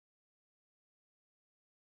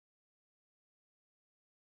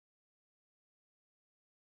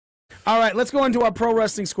All right, let's go into our Pro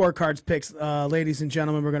Wrestling Scorecards picks, ladies and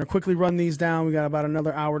gentlemen. We're going to quickly run these down. We got about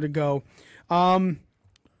another hour to go. You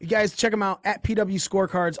guys check them out at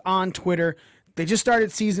PWScorecards on Twitter. They just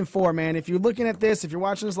started season 4, man. If you're looking at this, if you're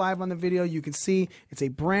watching this live on the video, you can see it's a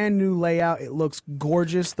brand new layout. It looks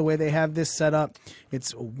gorgeous the way they have this set up.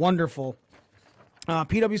 It's wonderful.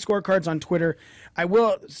 PWScorecards on Twitter. I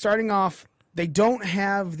will, starting off, they don't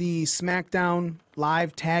have the SmackDown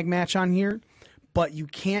live tag match on here, but you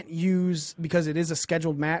can't use, because it is a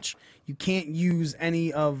scheduled match, you can't use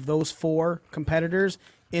any of those 4 competitors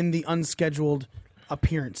in the unscheduled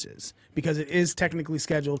appearances because it is technically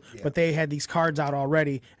scheduled, but they had these cards out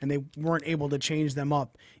already and they weren't able to change them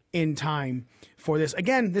up in time for this.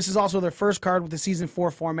 Again, this is also their first card with the season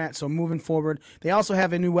 4 format, so moving forward. They also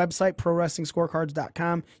have a new website,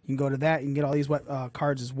 ProWrestlingScorecards.com. You can go to that. You can get all these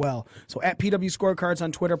cards as well. So at PW Scorecards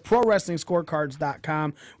on Twitter,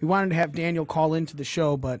 ProWrestlingScorecards.com. We wanted to have Daniel call into the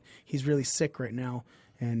show, but he's really sick right now,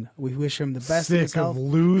 and we wish him the best in his health. Sick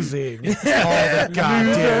of losing all the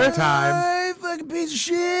goddamn time. Fucking piece of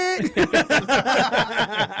shit.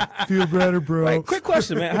 Feel better, bro. Wait, quick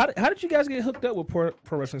question, man. How did you guys get hooked up with Pro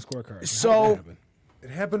Wrestling Scorecards? So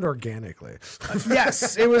it happened organically.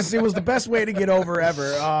 yes, it was the best way to get over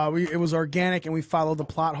ever. It was organic, and we followed the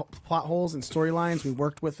plot holes and storylines. We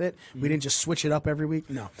worked with it. We didn't just switch it up every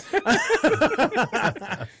week. No.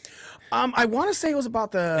 I want to say it was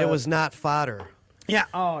about the. It was not fodder. Yeah.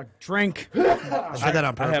 Oh, drink. I said that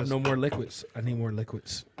on purpose. I have no more liquids. I need more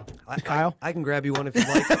liquids. Kyle? I can grab you one if you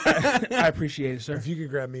like. I appreciate it, sir. If you could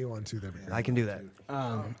grab me one too, that'd be great. I can do that.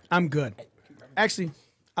 I'm good. Actually,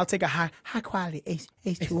 I'll take a high quality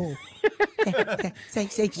H2O.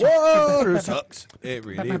 Water sucks. It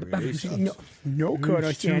really sucks. No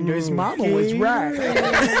Colonel Sanders, Mama was right.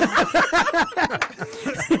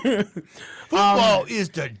 Football is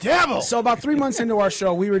the devil. So about 3 months into our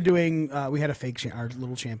show, we were doing, we had a fake, our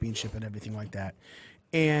little championship and everything like that.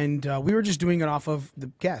 And we were just doing it off of the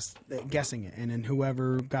guessing it. And then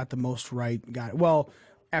whoever got the most right got it. Well,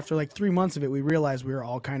 after like 3 months of it, we realized we were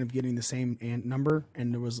all kind of getting the same number.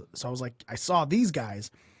 And so I was like, I saw these guys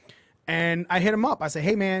and I hit them up. I said,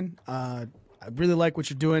 hey man, I really like what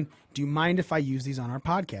you're doing. Do you mind if I use these on our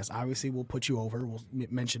podcast? Obviously, we'll put you over. We'll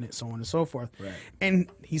mention it, so on and so forth. Right. And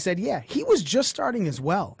he said, yeah. He was just starting as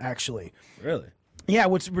well, actually. Really? Yeah,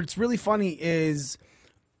 what's really funny is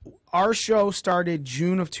our show started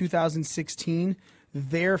June of 2016.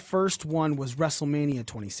 Their first one was WrestleMania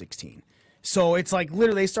 2016. So it's like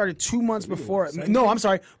literally they started 2 months before. No, I'm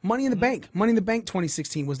sorry. Money in the Bank. Money in the Bank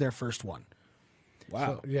 2016 was their first one.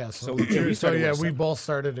 Wow. So we we both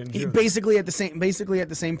started in June. Basically at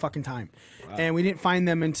the same fucking time. Wow. And we didn't find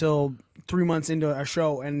them until 3 months into our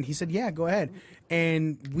show. And he said, yeah, go ahead.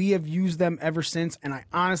 And we have used them ever since. And I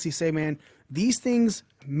honestly say, man, these things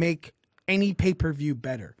make any pay-per-view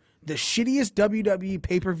better. The shittiest WWE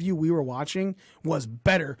pay-per-view we were watching was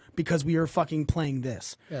better because we were fucking playing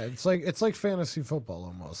this. Yeah, it's like fantasy football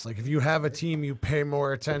almost. Like if you have a team, you pay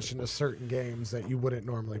more attention to certain games that you wouldn't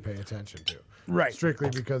normally pay attention to. Right.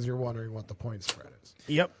 Strictly because you're wondering what the point spread is.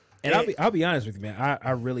 Yep. And I'll be honest with you, man.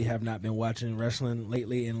 I really have not been watching wrestling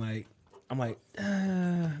lately, and I'm like, do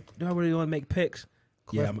I really want to make picks?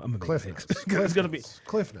 I'm gonna make picks. It's gonna be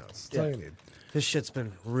Cliff Notes. That's all you need. This shit's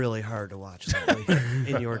been really hard to watch lately,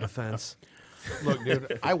 in your defense. Look,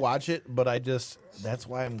 dude, I watch it, but that's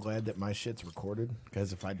why I'm glad that my shit's recorded,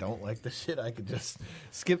 because if I don't like the shit, I could just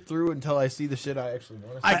skip through until I see the shit I actually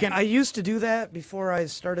want to see. I used to do that before I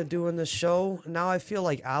started doing this show. Now I feel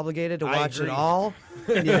like obligated to watch it all.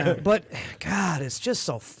 Yeah. But, God, it's just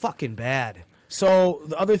so fucking bad. So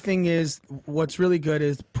the other thing is, what's really good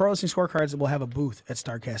is Pro Wrestling Scorecards will have a booth at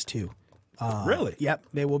StarCast 2. Really? Yep,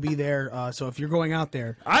 they will be there. So if you're going out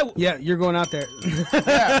there, you're going out there.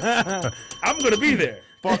 I'm gonna be there,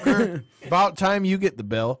 fucker. About time you get the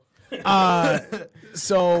bill.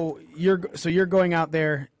 So you're going out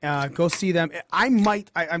there. Go see them.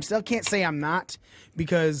 I'm still can't say I'm not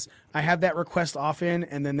because I have that request off in,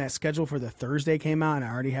 and then that schedule for the Thursday came out, and I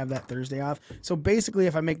already have that Thursday off. So basically,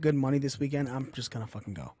 if I make good money this weekend, I'm just gonna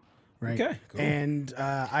fucking go. Right. Okay. Cool. And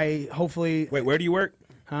I hopefully. Wait, where do you work?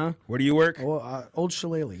 Huh? Where do you work? Old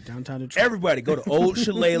Shillelagh, downtown Detroit. Everybody go to Old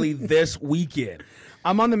Shillelagh this weekend.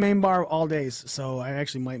 I'm on the main bar all days, so I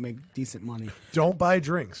actually might make decent money. Don't buy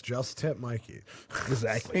drinks, just tip Mikey.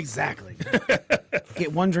 Exactly.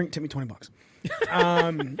 Get one drink, tip me $20.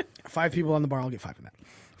 5 people on the bar, I'll get 5 of that.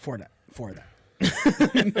 4 of that.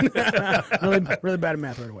 really bad at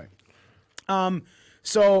math right away.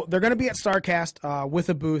 So they're going to be at StarCast with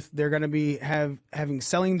a booth. They're going to be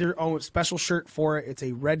selling their own special shirt for it. It's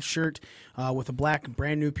a red shirt with a black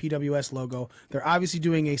brand new PWS logo. They're obviously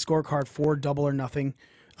doing a scorecard for Double or Nothing.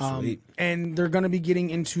 And they're going to be getting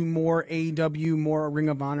into more AEW, more Ring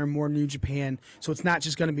of Honor, more New Japan. So it's not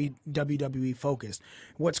just going to be WWE focused.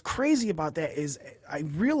 What's crazy about that is I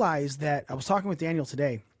realized that I was talking with Daniel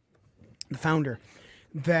today, the founder,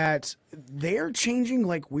 that they're changing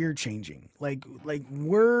like we're changing. Like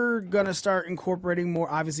we're going to start incorporating more.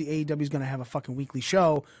 Obviously, AEW is going to have a fucking weekly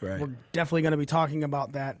show. Right. We're definitely going to be talking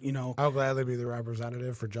about that, you know. I'll gladly be the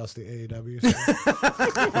representative for just the AEW.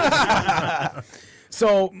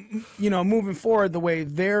 So, you know, moving forward, the way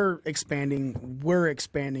they're expanding, we're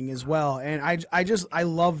expanding as well. And I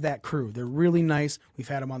love that crew. They're really nice. We've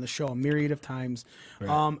had them on the show a myriad of times. Right.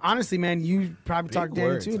 Honestly, man, you probably talked to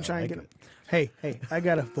Danny too and try and get it. Hey, I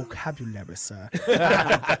got a vocabulary, sir.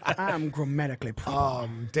 I'm grammatically proper.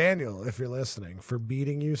 Daniel, if you're listening, for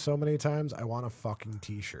beating you so many times, I want a fucking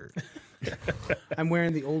t-shirt. I'm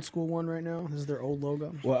wearing the old school one right now. This is their old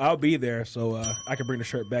logo. Well, I'll be there, so I can bring the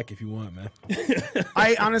shirt back if you want, man.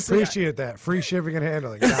 I honestly appreciate that. Free shipping and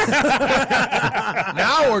handling.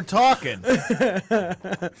 Now we're talking.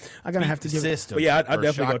 I'm gonna have to give system. But yeah, I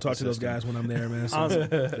definitely go talk to those guys when I'm there, man. So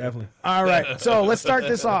definitely. All right, so let's start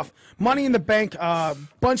this off. Money in the Bank,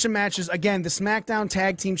 bunch of matches. Again, the SmackDown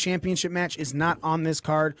Tag Team Championship match is not on this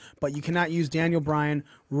card, but you cannot use Daniel Bryan,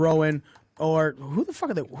 Rowan, or who the fuck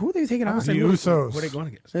are they? Who are they taking on? The Usos. What are they going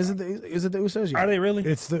against? Is it the Usos? Are they really?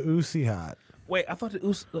 It's the Usi Hot. Wait, I thought the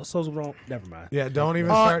Usos were on. Never mind. Yeah, don't even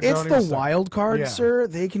start. It's the wild card, sir.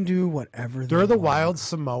 They can do whatever they're the wild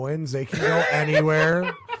Samoans. They can go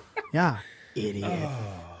anywhere. Yeah, idiot.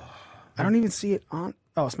 I don't even see it on.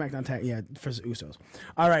 Oh, SmackDown Tag, yeah, for the Usos.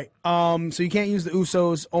 All right, so you can't use the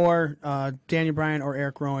Usos or Daniel Bryan or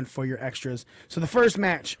Eric Rowan for your extras. So the first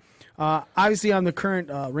match, obviously I'm the current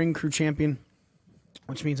Ring Crew champion,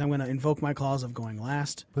 which means I'm going to invoke my clause of going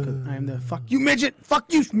last. I am the fuck you midget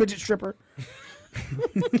stripper.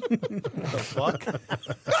 The fuck?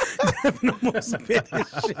 Devin almost bit his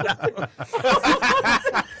shit out.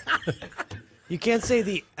 You can't say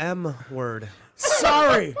the M word.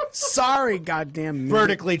 Sorry, goddamn me.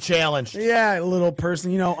 Vertically challenged. Yeah, little person,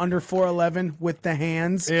 you know, under 4'11" with the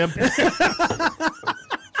hands. Yep.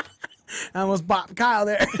 I almost bopped Kyle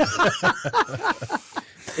there.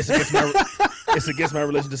 It's against my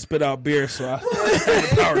religion to spit out beer, so I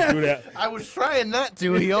power through that. I was trying not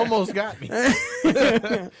to. He almost got me.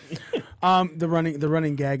 The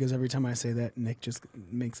running gag is every time I say that, Nick just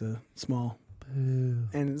makes a small boo.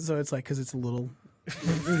 And so it's like, because it's a little...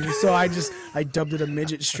 So I dubbed it a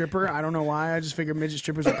midget stripper. I don't know why. I just figured midget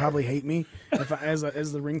strippers would probably hate me as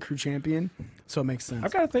the Ring Crew champion. So it makes sense.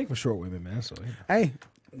 I've got a thing for short women, man. So hey,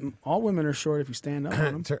 all women are short if you stand up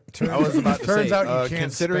on them. I was about to Turns say, out you can't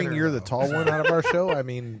considering spin her, you're though. the tall one out of our show, I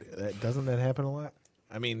mean, doesn't that happen a lot?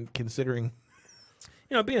 I mean, considering...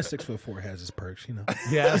 you know, being 6'4" has its perks, you know.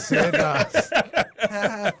 Yes, it does.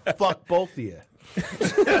 Fuck both of you.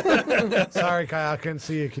 Sorry, Kyle, I couldn't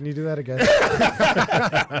see you. Can you do that again?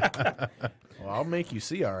 Well, I'll make you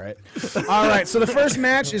see, all right. All right, so the first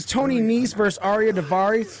match is Tony Nese versus Arya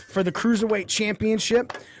Daivari for the Cruiserweight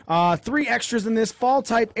Championship. 3 extras in this. Fall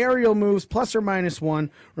type aerial moves, +or-1.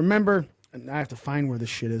 Remember, I have to find where this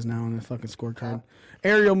shit is now on the fucking scorecard.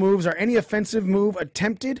 Aerial moves are any offensive move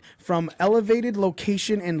attempted from elevated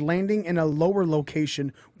location and landing in a lower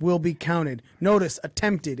location will be counted. Notice,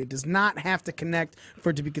 attempted. It does not have to connect for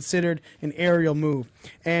it to be considered an aerial move.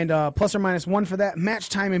 And +or-1 for that. Match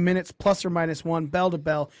time in minutes, +or-1, bell to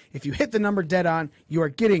bell. If you hit the number dead on, you are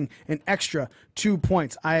getting an extra 2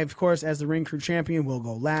 points. I, of course, as the Ring Crew champion, will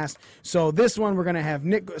go last. So this one, we're going to have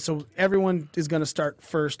Nick. So everyone is going to start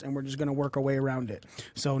first, and we're just going to work our way around it.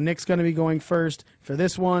 So Nick's going to be going first. For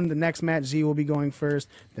this one, the next match, Z will be going first,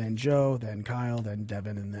 then Joe, then Kyle, then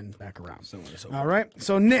Devin, and then back around. All right.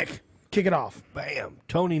 So Nick, kick it off. Bam.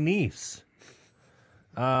 Tony Nese.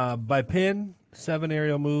 By pin, 7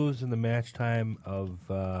 aerial moves in the match time of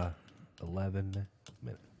 11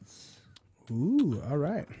 minutes. Ooh, all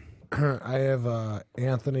right. I have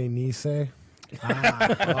Anthony Nese.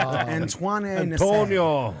 Antoine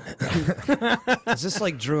Antonio. Is this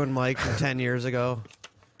like Drew and Mike from 10 years ago?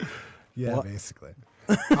 Yeah, basically.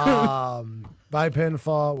 By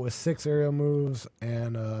pinfall with 6 aerial moves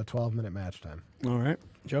and a 12-minute match time. All right.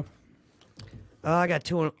 Joe? I got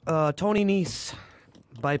Tony Nese.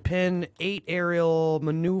 By pin, 8 aerial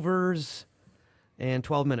maneuvers and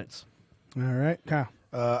 12 minutes. All right. Kyle?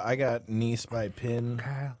 I got Nice by pin.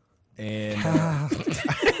 Kyle. And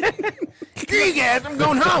Screw you guys, I'm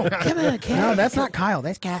going home. Come on, Cat. No, that's not Kyle.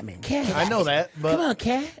 That's Catman. Cat. I know that, but Come on,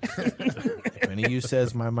 Cat. if any of you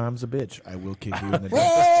says my mom's a bitch, I will kick you in the dick.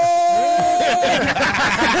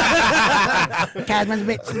 Catman's a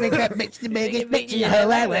bitch. Make that bitch the biggest bitch in the whole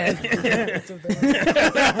wide world.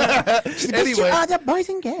 Anyway, all the boys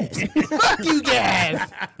and girls. fuck you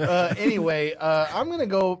guys. Anyway, I'm gonna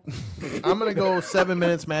go 7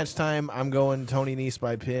 minutes match time. I'm going Tony Nese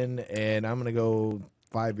by pin, and I'm gonna go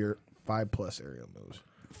 5+ aerial moves.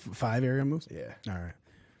 5 area moves? Yeah. All right.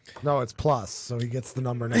 No, it's plus, so he gets the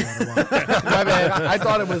number no matter what. My bad. I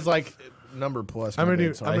thought it was like number plus. I'm gonna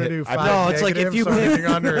do 5. No, it's like if you so I'm pick- hitting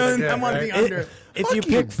under it again, I'm on right? the under. If you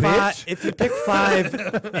pick 5,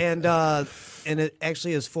 and it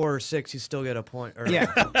actually is 4 or 6, you still get a point. Or,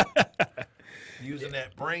 Yeah. Using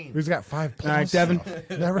that brain. Who's got 5 plus? All right, Devin.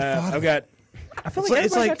 Never thought I've of got. I feel like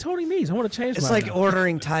it's everybody like- got Tony Nese. I want to change. It's mine like now.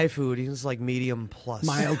 ordering Thai food. It's like medium plus.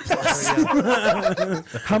 Mild plus.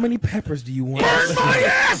 How many peppers do you want?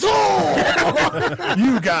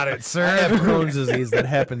 You got it, I sir. have Crohn's disease. That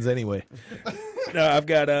happens anyway. No, I've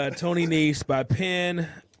got Tony Nese by pin,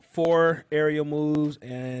 4 aerial moves,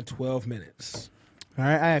 and 12 minutes. All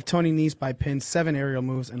right, I have Tony Nese by pin, 7 aerial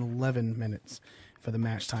moves, and 11 minutes for the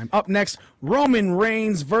match time. Up next, Roman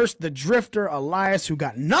Reigns versus the Drifter Elias, who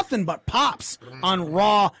got nothing but pops on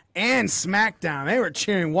Raw and SmackDown. They were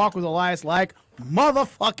cheering Walk with Elias like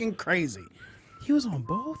motherfucking crazy. He was on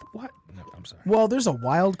both? What? No, I'm sorry. Well, there's a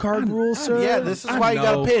wild card rule, sir. Yeah, this is I why you know.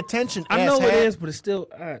 gotta pay attention. I know it asshat. is, but it's still.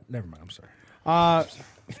 Never mind. I'm sorry.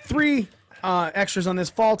 3 extras on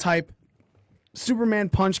this fall type. Superman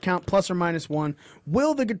punch count plus or minus 1.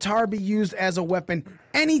 Will the guitar be used as a weapon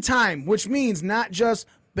anytime? Which means not just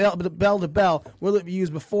bell to bell. Will it be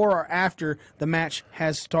used before or after the match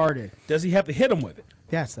has started? Does he have to hit him with it?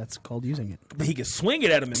 Yes, that's called using it. But he can swing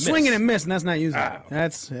it at him and Swing miss. it and miss, and that's not using it. Ah.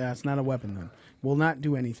 That's not a weapon then. Will not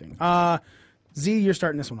do anything. Z, you're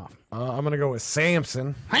starting this one off. I'm going to go with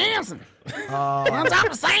Samson. Samson! On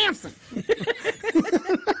top of Samson!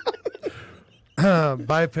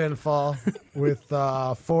 By pinfall with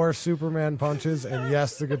 4 Superman punches, and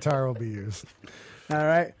yes, the guitar will be used. All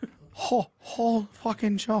right. Whole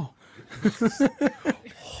fucking show.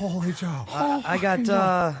 Holy Joe. I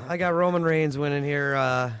got Roman Reigns winning here.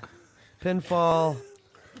 Pinfall,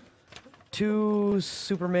 2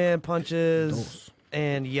 Superman punches,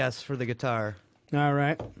 and yes for the guitar. All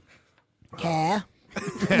right. Yeah.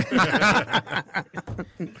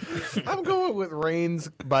 I'm going with Reigns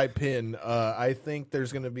by pin. I think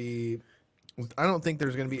there's gonna be. I don't think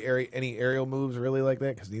there's gonna be any aerial moves really like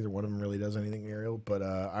that because neither one of them really does anything aerial. But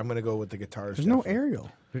I'm gonna go with the guitars. There's no aerial.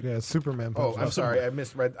 Yeah, Superman Oh, punches. I'm sorry. I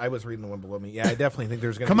misread. I was reading the one below me. Yeah, I definitely think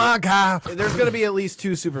there's gonna. Come on, Kyle. There's gonna be at least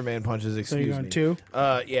 2 Superman punches. So Excuse you're me. going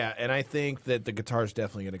 2? Yeah, and I think that the guitar's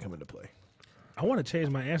definitely gonna come into play. I want to change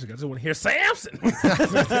my answer because I just want to hear Samson.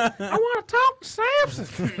 I want to talk to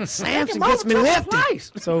Samson. Samson gets me lifted.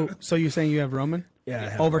 So you're saying you have Roman? Yeah. I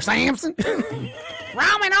have Over Samson?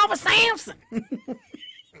 Roman over Samson!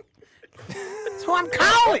 That's who I'm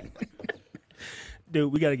calling!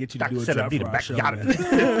 Dude, we got to get you to do a said I drop need for a our show,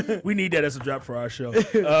 backyard. man. We need that as a drop for our show.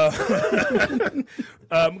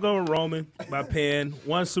 I'm going Roman by pen,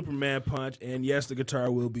 1 Superman punch, and yes, the guitar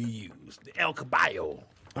will be used. The El Caballo.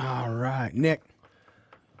 All right. Nick.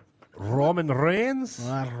 Roman Reigns,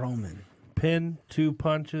 Roman. pin, 2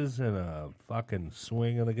 punches, and a fucking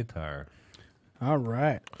swing of the guitar. All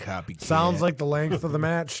right. Copy. Sounds like the length of the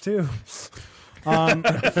match, too.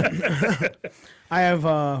 I have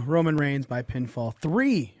Roman Reigns by pinfall.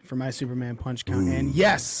 3 for my Superman punch count. And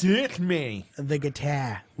yes, Dick me. the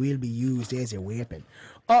guitar will be used as a weapon.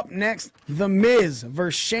 Up next, The Miz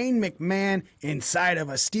versus Shane McMahon inside of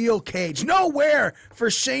a steel cage. Nowhere for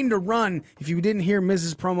Shane to run if you didn't hear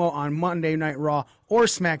Miz's promo on Monday Night Raw or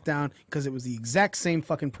SmackDown, because it was the exact same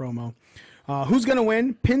fucking promo. Who's going to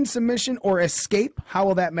win? Pin submission or escape? How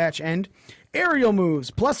will that match end? Aerial moves,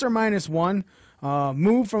 plus or minus 1.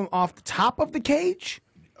 Move from off the top of the cage.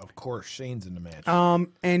 Of course, Shane's in the match.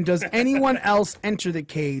 And does anyone else enter the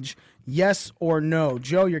cage? Yes or no?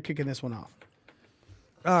 Joe, you're kicking this one off.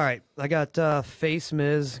 All right, I got Face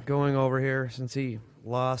Miz going over here since he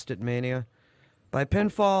lost at Mania. By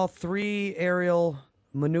pinfall, 3 aerial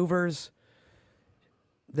maneuvers.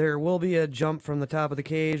 There will be a jump from the top of the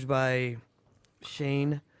cage by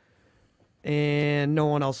Shane, and no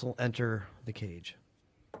one else will enter the cage.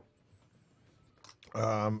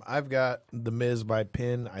 I've got the Miz by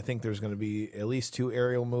pin. I think there's going to be at least 2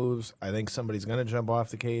 aerial moves. I think somebody's going to jump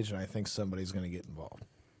off the cage, and I think somebody's going to get involved.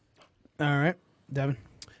 All right, Devin.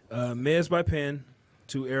 Miz by pin,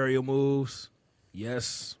 2 aerial moves.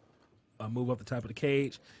 Yes, a move up the top of the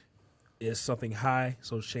cage. is something high,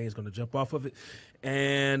 so Shane's going to jump off of it.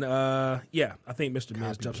 And, yeah, I think Mr.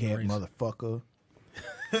 Miz jumps in the ring. Motherfucker.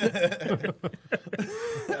 I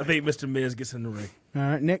think Mr. Miz gets in the ring. All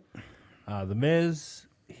right, Nick. The Miz,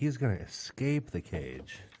 he's going to escape the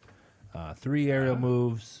cage. 3 aerial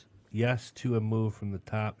moves, yes to a move from the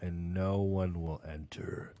top, and no one will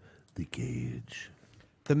enter the cage.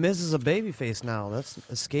 The Miz is a babyface now. That's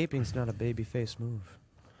escaping's not a babyface move.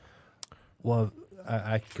 Well,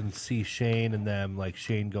 I can see Shane and them, like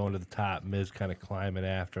Shane going to the top, Miz kind of climbing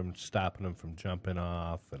after him, stopping him from jumping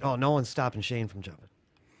off. And Oh, no one's stopping Shane from jumping.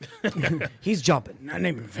 He's jumping. Not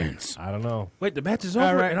naming Vince. I don't know. Wait, the match is over,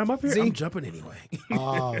 All right. and I'm up here? Z? I'm jumping anyway.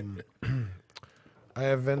 I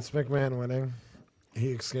have Vince McMahon winning.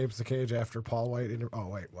 He escapes the cage after Paul White.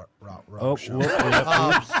 Wrong show.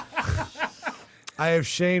 Oops. I have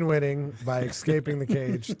Shane winning by escaping the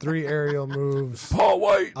cage. 3 aerial moves. Paul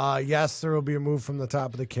White. Yes, there will be a move from the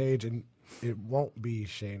top of the cage, and it won't be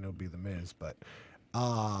Shane. It'll be the Miz. But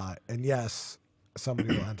and yes,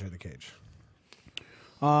 somebody will enter the cage.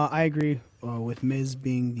 I agree with Miz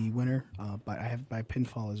being the winner, but I have by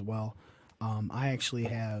pinfall as well. I actually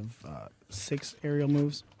have 6 aerial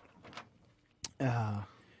moves.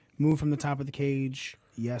 Move from the top of the cage,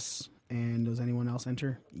 yes. And does anyone else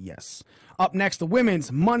enter? Yes. Up next, the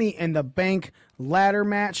women's Money in the Bank ladder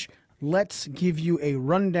match. Let's give you a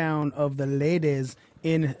rundown of the ladies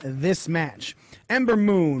in this match. Ember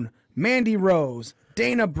Moon, Mandy Rose,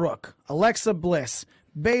 Dana Brooke, Alexa Bliss,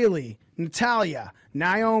 Bayley, Natalya,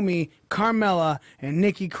 Naomi, Carmella, and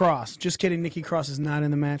Nikki Cross. Just kidding, Nikki Cross is not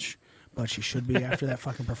in the match, but she should be after that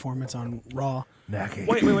fucking performance on Raw.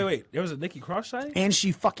 Wait. There was a Nikki Cross sighting? And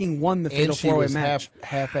she fucking won the And Fatal she 4-Way was match.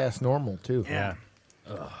 half-ass normal, too. Yeah.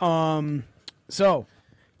 So,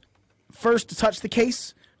 first to touch the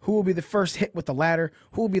case, who will be the first hit with the ladder?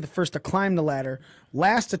 Who will be the first to climb the ladder?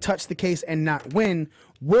 Last to touch the case and not win?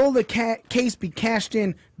 Will the case be cashed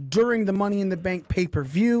in during the Money in the Bank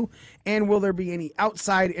pay-per-view? And will there be any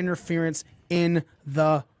outside interference in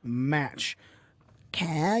the match?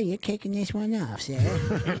 Kyle, you're kicking this one off, sir.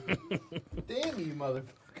 Damn you,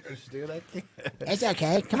 motherfuckers, dude. I can't. It's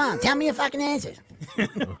okay. Come on, tell me your fucking answers.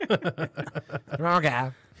 Wrong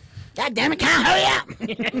guy. God damn it, Kyle, hurry up!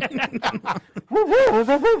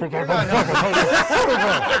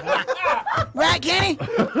 Right, Kenny?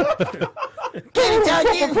 Kenny told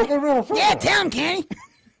you. Yeah, tell him, Kenny.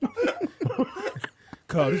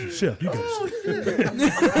 Carl, this is Chef. You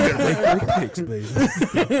gotta make your picks, baby.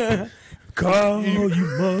 Carl, you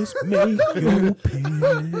must make your picks.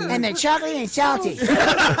 And they're chocolate and salty.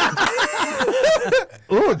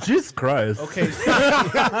 Oh, Jesus Christ. Okay.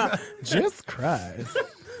 Just Christ.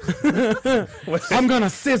 I'm gonna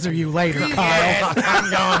scissor you later, Kyle. I'm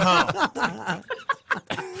going home.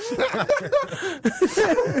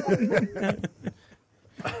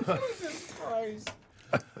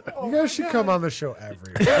 You guys should come on the show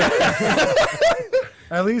every week.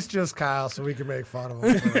 At least just Kyle, so we can make fun of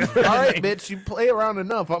him. All right, bitch. You play around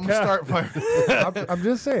enough. I'm going to start firing. I'm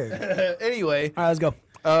just saying. Anyway, All right, let's go.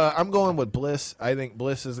 I'm going with Bliss. I think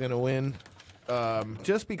Bliss is going to win.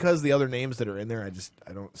 Just because the other names that are in there,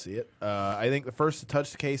 I don't see it. I think the first to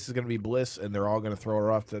touch the case is going to be Bliss, and they're all going to throw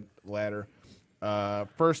her off the ladder.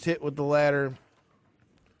 First hit with the ladder,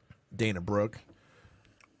 Dana Brooke.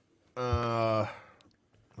 Let's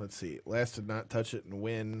see. Last to not touch it and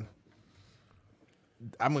win.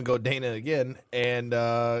 I'm going to go Dana again. And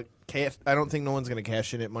I don't think no one's going to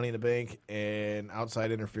cash in at Money in the Bank. And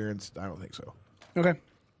outside interference, I don't think so. Okay,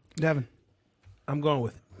 Devin. I'm going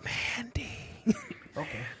with Mandy.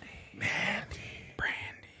 Okay.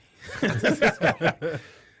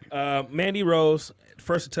 Mandy Rose.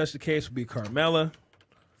 First to touch the case would be Carmella.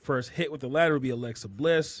 First hit with the ladder would be Alexa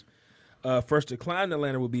Bliss. First to climb the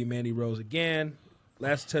ladder would be Mandy Rose again.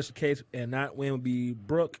 Last to touch the case and not win would be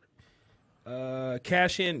Brooke.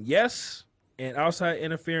 Cash in, yes. And outside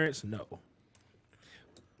interference, no.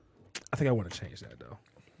 I think I want to change that, though.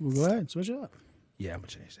 Well, go ahead, switch it up. Yeah, I'm going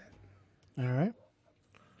to change that. All right.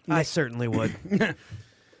 I certainly would.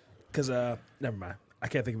 Because, never mind. I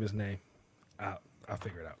can't think of his name. I'll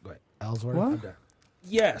figure it out. Go ahead. Ellsworth? What? I'm done.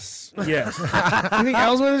 Yes. Yes. You think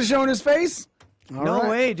Ellsworth is showing his face? All No right.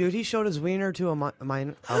 way, dude. He showed his wiener to a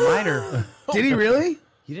minor. Did he really?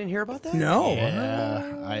 You didn't hear about that? No.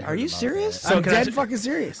 Are you serious? So can I dead ju- fucking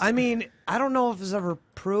serious. I mean, I don't know if it's ever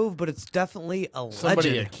proved, but it's definitely a Somebody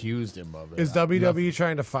legend. accused him of it. Is WWE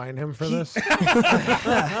trying to find him for this?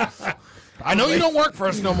 I know you don't work for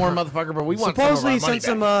us no more, motherfucker, but we want Supposedly some of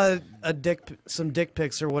sent our money back. some dick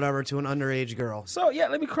pics or whatever to an underage girl. So, yeah,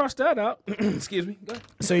 let me cross that out. Excuse me. Go ahead.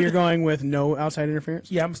 So you're going with no outside interference?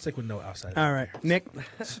 Yeah, I'm going to stick with no outside. All right. Nick?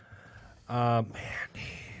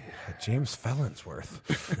 James Fellinsworth.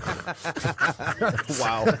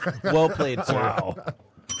 Wow. Well played, sir. Wow.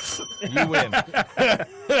 You win.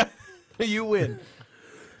 You win.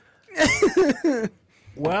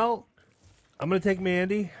 Well, I'm going to take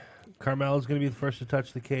Mandy. Carmella's going to be the first to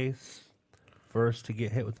touch the case. First to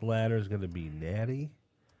get hit with the ladder is going to be Natty.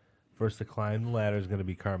 First to climb the ladder is going to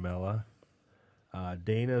be Carmella.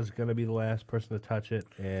 Dana's going to be the last person to touch it.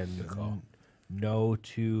 And no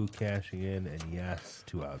to cashing in, and yes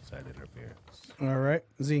to outside interference. All right,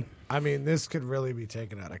 Z. I mean, this could really be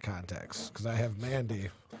taken out of context because I have Mandy.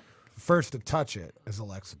 First to touch it is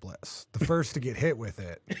Alexa Bliss. The first to get hit with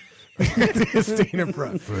it is Dana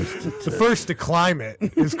Brooke. The first to climb it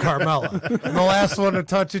is Carmella. And the last one to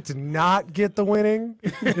touch it to not get the winning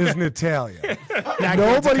is Natalya.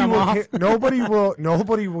 Nobody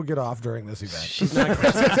will get off during this event.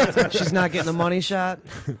 She's not getting the money shot.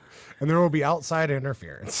 And there will be outside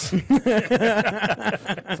interference.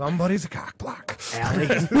 Somebody's a cock block.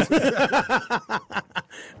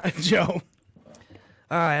 Joe.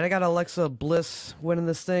 All right, I got Alexa Bliss winning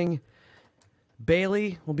this thing.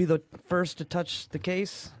 Bailey will be the first to touch the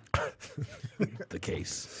case. The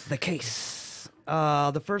case. The case.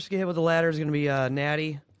 The first to get hit with the ladder is going to be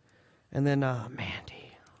Natty. And then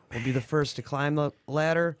Mandy will be the first to climb the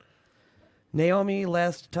ladder. Naomi,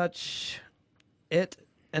 last to touch it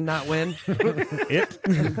and not win. That's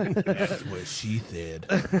what she said.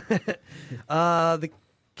 The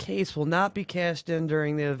case will not be cashed in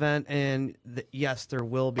during the event, and yes, there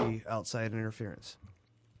will be outside interference.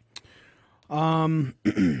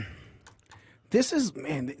 This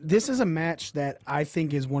is a match that I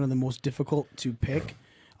think is one of the most difficult to pick.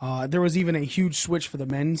 There was even a huge switch for the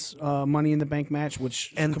men's Money in the Bank match,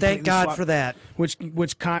 which And thank God for that. Which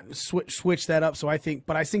switched that up. So I think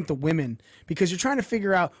the women, because you're trying to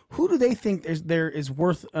figure out who do they think there is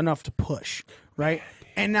worth enough to push, right?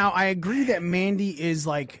 And now I agree that Mandy is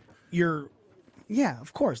like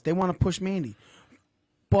of course they want to push Mandy,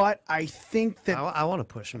 but I think that I want to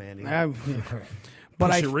push Mandy.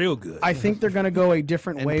 But Push it real good. I think they're going to go a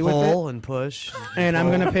different And way with pull it. and push. And I'm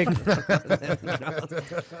going to pick.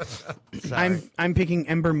 I'm picking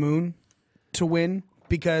Ember Moon to win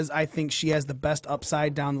because I think she has the best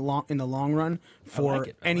upside in the long run for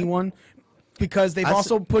anyone. Because they've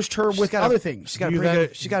also pushed her with other things. She's got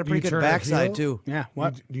a pretty good backside too. Yeah.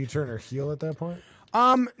 What? Do you turn her heel at that point?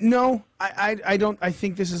 No, I don't. I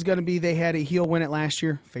think this is going to be. They had a heel win it last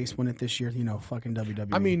year, face win it this year. Fucking WWE.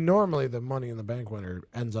 I mean, normally the Money in the Bank winner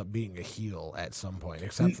ends up being a heel at some point,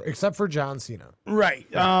 except for John Cena. Right.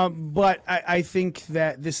 But I think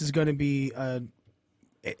that this is going to be.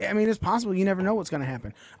 I mean, it's possible. You never know what's going to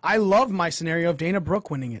happen. I love my scenario of Dana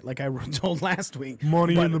Brooke winning it, like I told last week.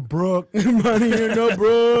 Money in the Brook. Money in the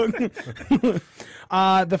Brook.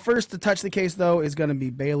 The first to touch the case, though, is going to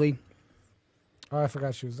be Bailey. Oh, I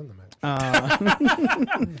forgot she was in the match.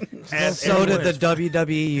 So did the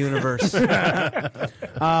WWE universe.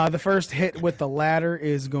 The first hit with the ladder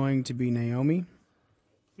is going to be Naomi.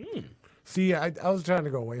 See, I was trying to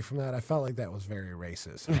go away from that. I felt like that was very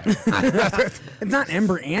racist. It's not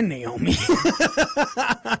Ember and Naomi.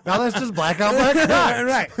 Now that's just blackout black.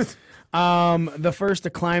 Right. The first to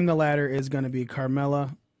climb the ladder is going to be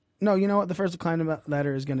Carmella. No, you know what? The first to climb the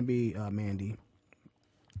ladder is going to be Mandy.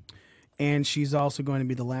 And she's also going to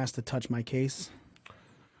be the last to touch my case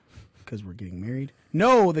because we're getting married.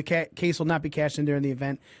 No, the case will not be cashed in during the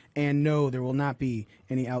event. And no, there will not be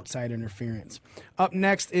any outside interference. Up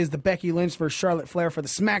next is the Becky Lynch versus Charlotte Flair for the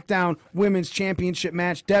SmackDown Women's Championship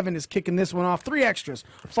match. Devin is kicking this one off. 3 extras.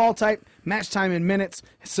 Fall type, match time in minutes,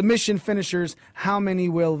 submission finishers. How many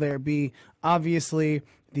will there be? Obviously,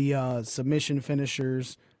 the submission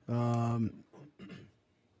finishers...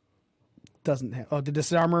 doesn't have the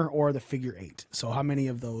disarmer or the figure 8. So how many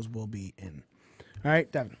of those will be in? All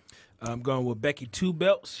right, Devin. I'm going with Becky 2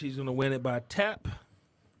 belts. She's going to win it by tap.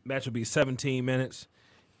 Match will be 17 minutes,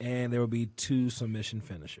 and there will be 2 submission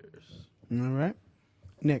finishers. All right,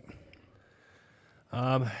 Nick.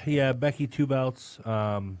 Yeah, Becky 2 belts.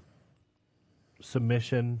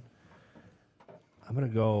 Submission. I'm going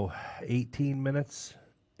to go 18 minutes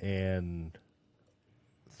and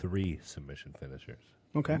 3 submission finishers.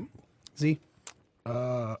 Okay. Z.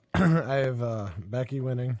 I have Becky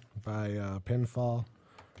winning by pinfall.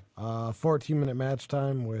 14-minute match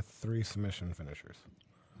time with 3 submission finishers.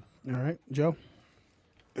 All right, Joe.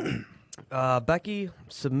 Becky,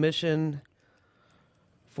 submission,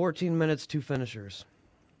 14 minutes, 2 finishers.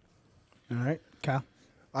 All right, Kyle.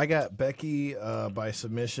 I got Becky by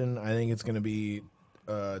submission. I think it's going to be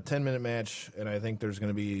a 10-minute match, and I think there's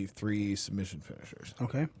going to be 3 submission finishers.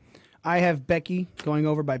 Okay. I have Becky going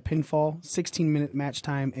over by pinfall, 16-minute match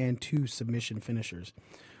time, and 2 submission finishers.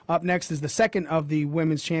 Up next is the second of the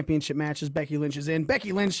women's championship matches. Becky Lynch is in.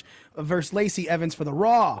 Becky Lynch versus Lacey Evans for the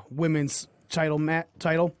Raw women's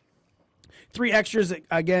title. 3 extras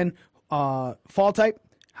again. Fall type.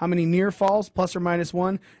 How many near falls, plus or minus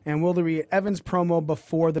 1? And will there be Evans promo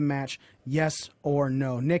before the match? Yes or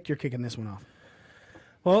no? Nick, you're kicking this one off.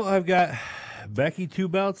 Well, I've got Becky 2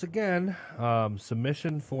 belts again.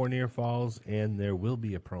 Submission, 4 near falls, and there will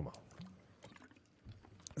be a promo.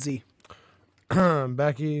 Z.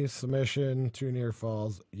 Becky, submission, 2 near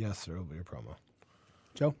falls. Yes, there will be a promo.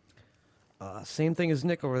 Joe. Same thing as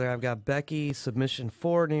Nick over there. I've got Becky, submission,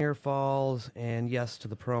 4 near falls, and yes to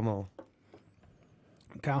the promo.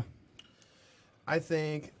 Kyle. I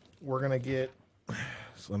think we're going to get.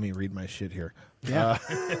 So let me read my shit here. Yeah.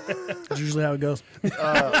 That's usually how it goes. You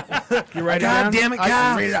write God damn it,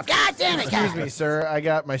 Kyle. Read it up. God damn it, Kyle. Excuse me, sir. I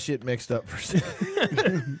got my shit mixed up for a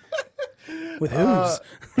second. With whose?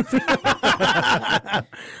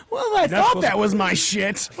 Well, I thought that was my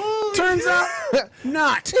shit. Turns out,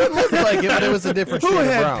 not. It looked like it, but it was a different shade Who of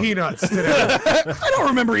had brown. peanuts today? I don't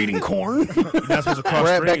remember eating corn. That's what's across We're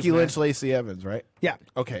at streams, Becky man. Lynch, Lacey Evans, right? Yeah.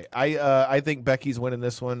 Okay. I think Becky's winning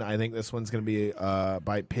this one. I think this one's going to be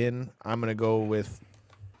by pin. I'm going to go with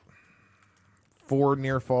 4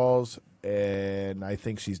 near falls, and I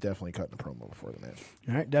think she's definitely cutting a promo before the match.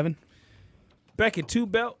 All right, Devin. Becky 2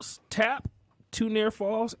 belts, tap, 2 near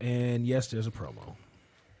falls, and yes, there's a promo.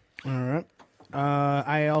 All right.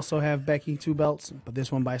 I also have Becky 2 belts, but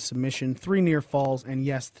this one by submission, 3 near falls, and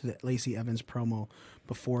yes to the Lacey Evans promo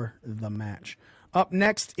before the match. Up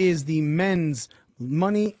next is the men's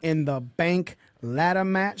Money in the Bank ladder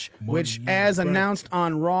match, which, as announced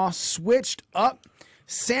on Raw, switched up.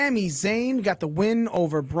 Sami Zayn got the win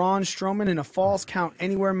over Braun Strowman in a Falls Count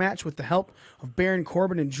Anywhere match with the help of Baron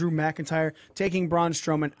Corbin and Drew McIntyre, taking Braun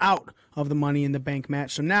Strowman out of the Money in the Bank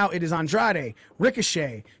match. So now it is Andrade,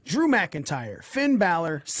 Ricochet, Drew McIntyre, Finn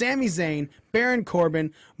Balor, Sami Zayn, Baron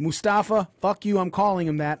Corbin, Mustafa, fuck you, I'm calling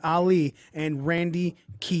him that, Ali, and Randy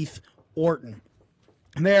Keith Orton.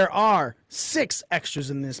 There are 6 extras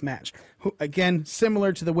in this match. Again,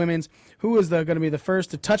 similar to the women's. Who is going to be the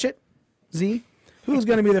first to touch it? Z. Who's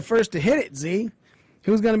going to be the first to hit it, Z?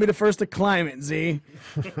 Who's going to be the first to climb it, Z?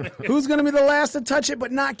 Who's going to be the last to touch it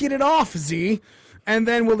but not get it off, Z? And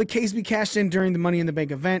then will the case be cashed in during the Money in the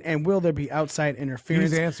Bank event, and will there be outside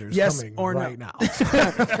interference? These answers yes coming or right no?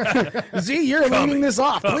 now. Z, you're leading this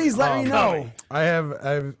off. Please let me know. I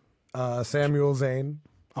have Samuel Zayn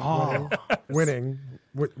winning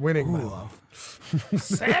my love.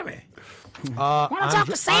 Sammy. Wanna talk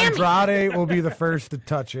to Sammy? Andrade will be the first to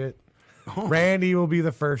touch it. Randy will be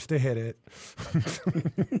the first to hit it.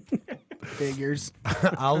 Figures.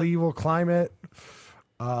 Ali will climb it.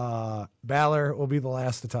 Balor will be the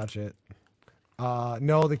last to touch it.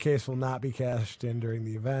 No, the case will not be cashed in during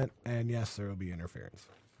the event. And yes, there will be interference.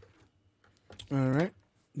 All right.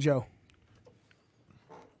 Joe.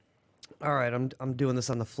 All right, I'm doing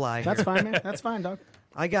this on the fly. That's here. fine, man. That's fine, dog.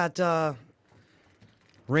 I got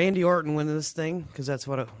Randy Orton winning this thing because that's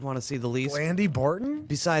what I want to see the least. Randy Borton?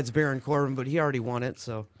 Besides Baron Corbin, but he already won it.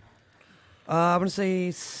 So I'm going to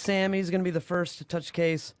say Sammy's going to be the first to touch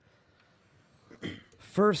case.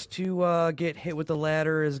 First to get hit with the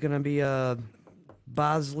ladder is going to be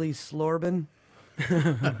Bosley Slorbin.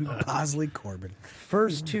 Bosley Corbin.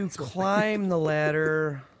 First to climb the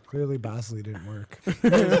ladder Clearly, Bosley didn't work.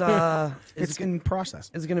 It's in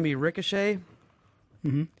process. is going to be Ricochet.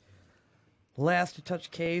 Mm-hmm. Last to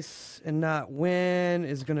touch case and not win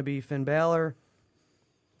is going to be Finn Balor.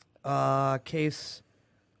 Case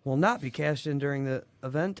will not be cashed in during the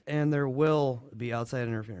event, and there will be outside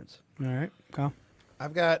interference. All right, Kyle.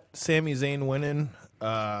 I've got Sami Zayn winning.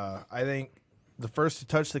 I think the first to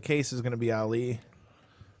touch the case is going to be Ali.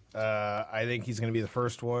 I think he's going to be the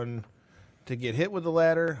first one to get hit with the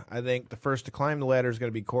ladder. I think the first to climb the ladder is going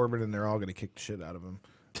to be Corbin, and they're all going to kick the shit out of him.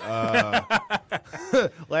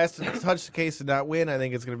 Last to touch the case and not win, I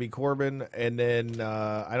think it's going to be Corbin. And then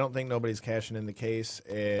I don't think nobody's cashing in the case,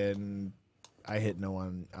 and I hit no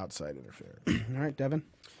on outside interference. All right, Devin.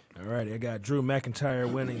 All right, I got Drew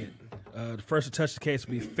McIntyre winning it. The first to touch the case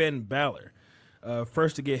will be Finn Balor.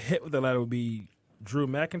 First to get hit with the ladder will be Drew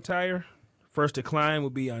McIntyre. First to climb will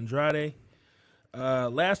be Andrade.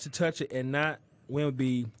 Last to touch it and not win would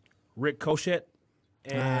be Rick Cochet.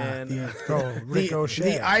 And Rick O'Shea.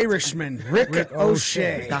 The Irishman, Rick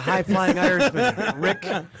O'Shea. The high-flying Irishman, Rick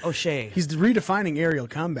O'Shea. He's redefining aerial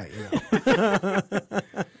combat, you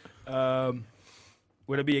know.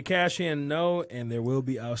 would it be a cash in? No, and there will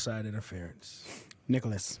be outside interference.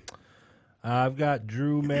 Nicholas. I've got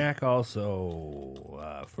Drew Mack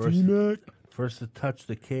also. First to touch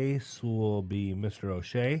the case will be Mr.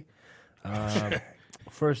 O'Shea.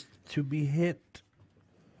 First to be hit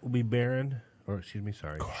will be Baron Corbin.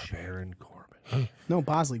 No,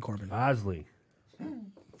 Bosley Corbin. Bosley.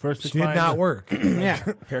 First to Did climb not work.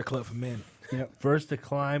 Yeah. Hair club for men. First to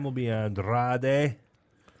climb will be Andrade.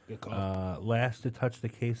 Good call. Last to touch the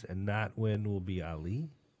case and not win will be Ali.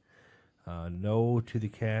 No to the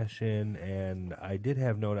cash in, and I did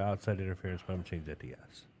have no to outside interference, but I'm changing that to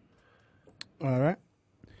yes. All right.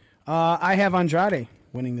 I have Andrade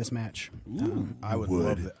winning this match. I would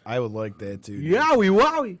love that. I would like that too. Yowie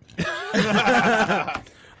wowie.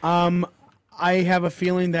 I have a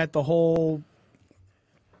feeling that the whole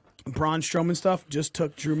Braun Strowman stuff just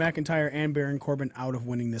took Drew McIntyre and Baron Corbin out of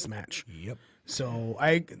winning this match. Yep. So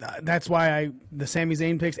that's why the Sami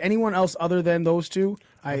Zayn picks. Anyone else other than those two,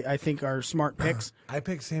 I think are smart picks. I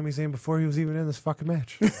picked Sami Zayn before he was even in this fucking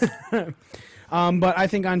match. But I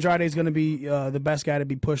think Andrade is going to be the best guy to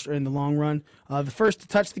be pushed in the long run. The first to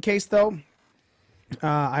touch the case, though,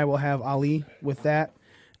 I will have Ali with that.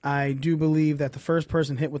 I do believe that the first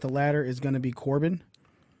person hit with the ladder is going to be Corbin.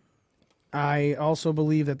 I also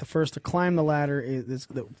believe that the first to climb the ladder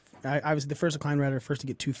obviously the first to climb the ladder, first to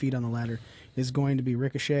get 2 feet on the ladder, is going to be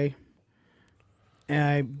Ricochet. And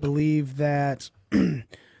I believe that the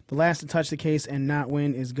last to touch the case and not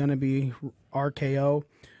win is going to be RKO.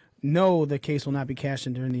 No, the case will not be cashed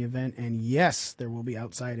in during the event, and yes, there will be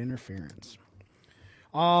outside interference.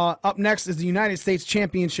 Up next is the United States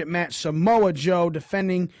Championship match. Samoa Joe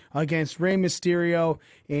defending against Rey Mysterio,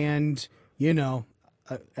 and, a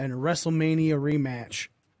WrestleMania rematch.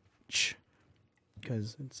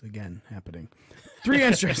 Because it's, again, happening. 3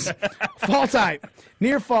 entries. Fall type.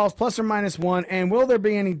 Near falls, ±1. And will there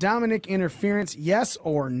be any Dominic interference, yes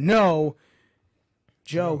or no?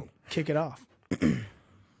 Joe, kick it off.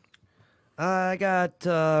 I got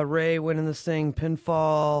Ray winning this thing,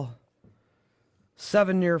 pinfall,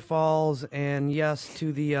 7 near falls, and yes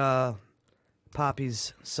to the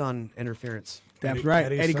Poppy's son interference. That's right.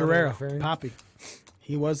 Eddie's Eddie son Guerrero, interference. Poppy.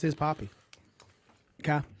 He was his Poppy.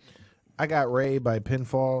 Okay. I got Ray by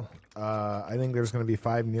pinfall. I think there's going to be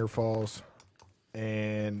 5 near falls,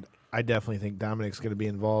 and I definitely think Dominic's going to be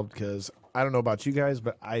involved because I don't know about you guys,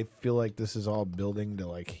 but I feel like this is all building to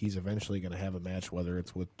like he's eventually going to have a match, whether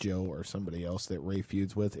it's with Joe or somebody else that Ray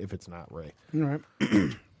feuds with. If it's not Ray, All right.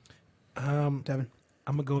 Devin.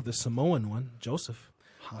 I'm gonna go with the Samoan one, Joseph,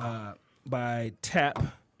 by tap,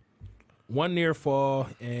 1 near fall,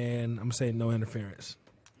 and I'm gonna say no interference.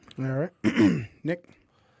 All right. Nick.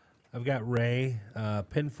 I've got Ray,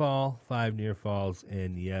 pinfall, 5 near falls,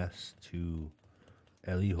 and yes to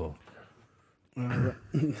El Hijo.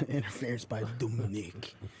 Interference by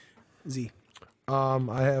Dominic. Z.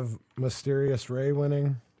 I have Mysterious Ray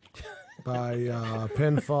winning by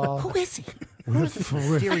pinfall. Who is he?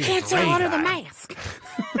 With I can't tell under the mask.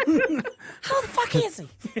 How the fuck is he?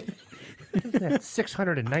 That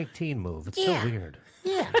 619 move. It's Yeah. so weird.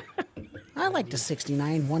 Yeah. I liked a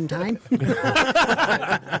 69 one time. It's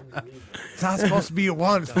not supposed to be a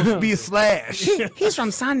 1. It's supposed to be a slash. He's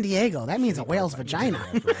from San Diego. That means a whale's vagina.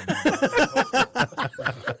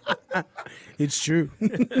 It's true.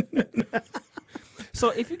 So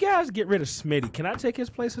if you guys get rid of Smitty, can I take his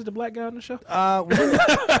place as the black guy on the show? I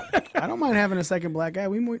don't mind having a second black guy.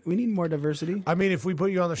 We need more diversity. I mean, if we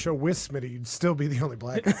put you on the show with Smitty, you'd still be the only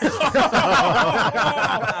black guy.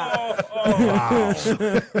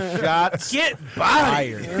 shots Get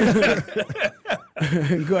fired.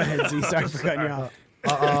 Go ahead, Z. Sorry for cutting you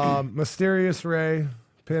off. Mysterious Ray,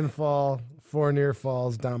 pinfall, 4 near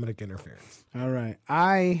falls, Dominic interference. All right.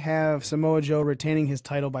 I have Samoa Joe retaining his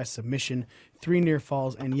title by submission, 3 near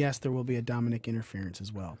falls, and yes, there will be a Dominic interference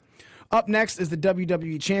as well. Up next is the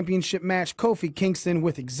WWE Championship match. Kofi Kingston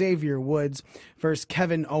with Xavier Woods versus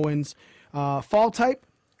Kevin Owens. Fall type,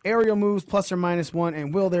 aerial moves ±1,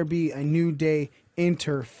 and will there be a New Day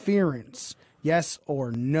interference? Yes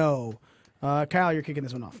or no? Kyle, you're kicking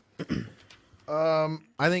this one off.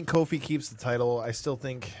 I think Kofi keeps the title. I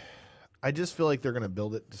just feel like they're going to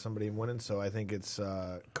build it to somebody winning, so I think it's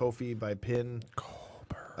Kofi by pin.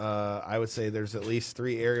 I would say there's at least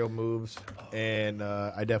 3 aerial moves, and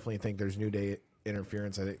I definitely think there's New Day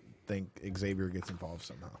interference. I think Xavier gets involved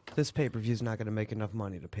somehow. This pay-per-view is not going to make enough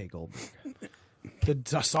money to pay Goldberg.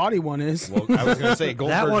 The Saudi one is. Well, I was going to say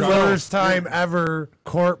Goldberg. That one, first time ever,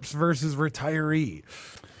 corpse versus retiree.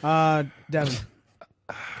 Devin.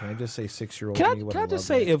 Can I just say 6-year-old? Can I just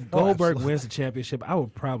say if Goldberg wins the championship, I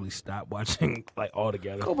would probably stop watching like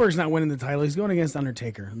altogether. Goldberg's not winning the title. He's going against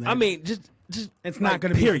Undertaker. I mean, just it's not like,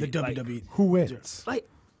 going to be for the period. Like, WWE. Who wins? like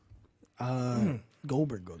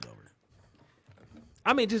Goldberg goes over.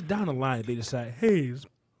 I mean, just down the line, they decide, hey, let's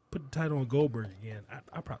put the title on Goldberg again.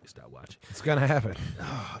 I'll probably stop watching. It's gonna happen.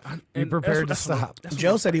 Be prepared to stop.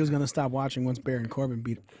 Joe said he was going to stop watching once Baron Corbin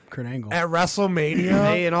beat Kurt Angle. At WrestleMania,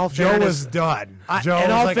 Hey, in all Joe fairness- was done. Joe in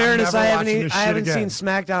was all like, fairness, I'm I never haven't, watching this I shit haven't again. seen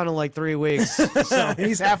SmackDown in like 3 weeks. So,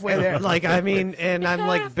 He's halfway there. like, I mean, and I'm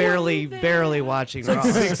like barely watching Raw.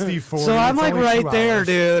 60-40. So I'm It's like only right 2 there, hours.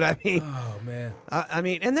 dude. I mean, Oh, man. I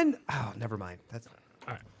mean, and then never mind. That's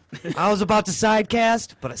I was about to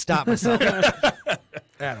sidecast, but I stopped myself.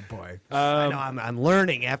 Attaboy. I know I'm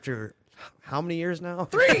learning after how many years now?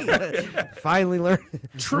 3. Finally learned.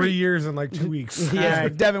 3 years and like 2 weeks. All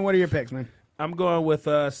right, Devin, what are your picks, man? I'm going with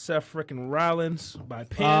Seth freaking Rollins by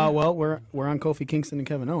pin. Well, we're on Kofi Kingston and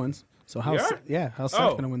Kevin Owens. So how's how's Seth Oh.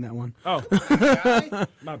 going to win that one? Oh,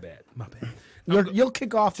 my bad. You'll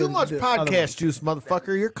kick off Too much the other podcast juice, mother.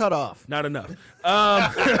 You're cut off. Not enough. one.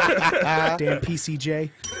 Damn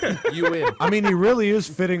PCJ. You win. I mean, he really is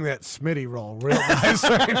fitting that Smitty role real nice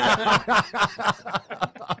right now.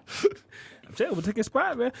 Jay, we'll take a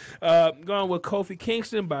spot, man. Going with Kofi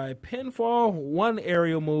Kingston by pinfall, 1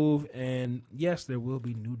 aerial move, and yes, there will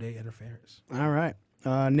be New Day interference. All right,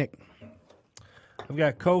 Nick. I've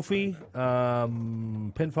got Kofi,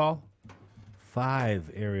 pinfall,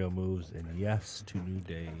 5 aerial moves, and yes to New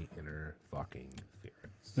Day inner fucking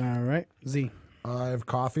interference. All right, Z. I have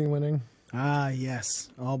coffee winning. Ah, yes,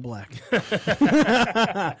 all black.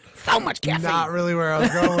 So much caffeine. Not really where I was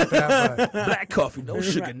going with that, Black coffee, no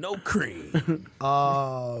sugar, no cream.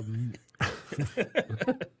 but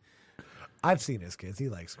I've seen his kids. He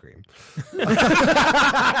likes cream.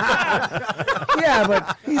 Yeah,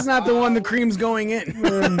 but he's not the one the cream's going in.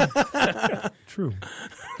 True.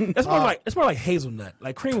 It's more like hazelnut.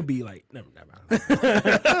 Like cream would be like never mind.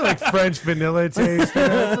 Like French vanilla taste.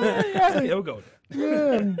 Yeah, we'll go with that.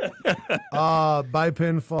 By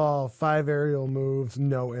pinfall, 5 aerial moves,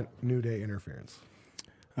 no New Day interference.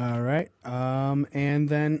 All right, and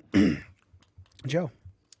then Joe.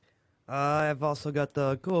 I've also got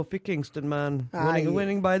the Kofi Kingston man yeah.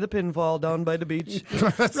 winning by the pinfall down by the beach.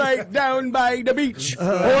 Right down by the beach.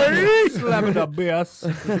 Slapping the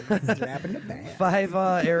BS. Slapping the band. 5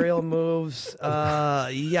 aerial moves.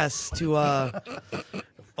 Yes, to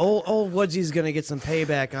old Woodsy's gonna get some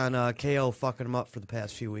payback on KO fucking him up for the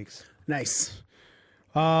past few weeks. Nice.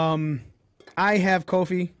 I have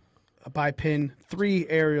Kofi by pin, 3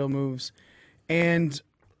 aerial moves, and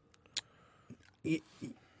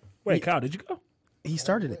Wait, Kyle, did you go? he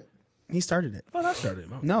started it. He started it. Oh, I started.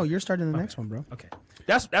 No, you're starting the next one, bro. Okay.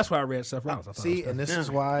 That's why I read Seth Rollins. I thought See, it was and this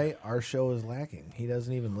is why our show is lacking. He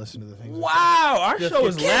doesn't even listen to the things. wow, our show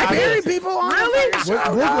is lacking. people on Really?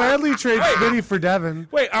 We'll gladly trade Smitty for Devin.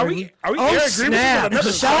 Wait, are we Oh, Eric Grievous snap. on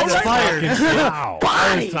another show Shots right now? fired. Wow.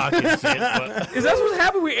 I was talking shit, but Is that what's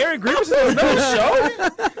happening with Eric Grievous on another show?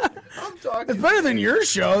 It's better than your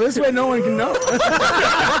show. This way no one can know.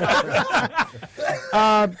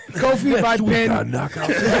 Kofi by pin.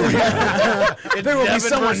 There will be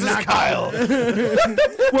someone knock Kyle.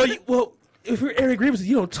 well, if you're Eric Grievous,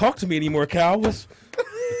 you don't talk to me anymore, Kyle.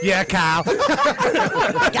 Yeah, Kyle.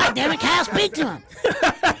 God damn it, Kyle, speak to him.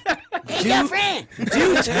 Hey, your friend.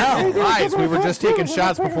 Do tell. Lies. We were just taking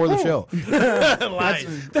shots before the show.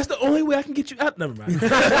 That's the only way I can get you out. Never mind. He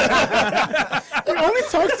only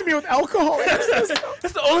talks to me with alcohol.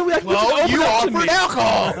 That's the only way I can get you You open up to offered me.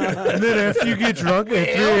 alcohol. And then after you get drunk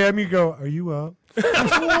at 3 a.m., you go, "Are you up?"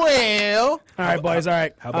 Well, All right, boys. All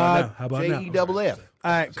right. How about now? How about now? J-E-double-F.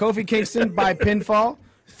 All right. Kofi Kingston by pinfall.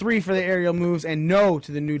 3 for the aerial moves and no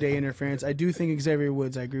to the New Day interference. I do think Xavier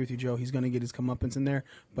Woods, I agree with you, Joe. He's going to get his comeuppance in there,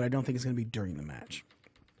 but I don't think it's going to be during the match.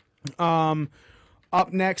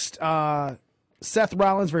 Up next, Seth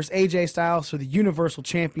Rollins versus AJ Styles for the Universal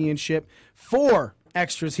Championship. 4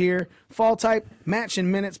 extras here. Fall type, match in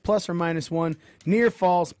minutes, plus or minus 1. Near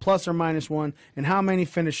falls, plus or minus 1. And how many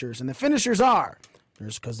finishers? And the finishers are,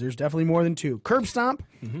 because there's definitely more than 2. Curb Stomp,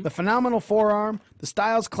 the Phenomenal Forearm, the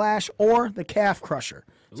Styles Clash, or the Calf Crusher.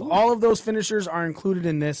 So all of those finishers are included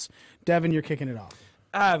in this. Devin, you're kicking it off.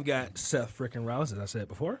 I've got Seth freaking Rollins, as I said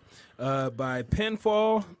before. By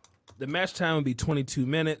pinfall, the match time will be 22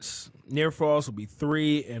 minutes. Near falls will be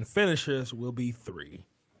 3, and finishers will be 3.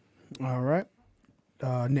 All right.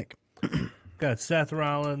 Nick. got Seth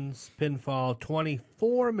Rollins, pinfall,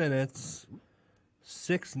 24 minutes,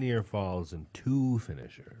 6 near falls, and 2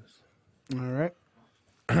 finishers. All right.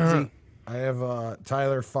 I have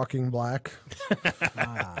Tyler fucking Black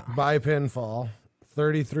by pinfall,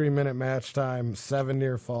 33-minute match time, 7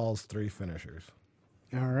 near falls, 3 finishers.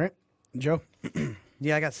 All right. Joe.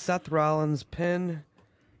 Yeah, I got Seth Rollins pin,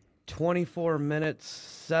 24 minutes,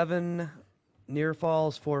 7 near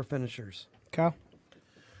falls, 4 finishers. Kyle?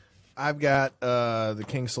 I've got the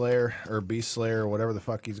King Slayer or Beast Slayer or whatever the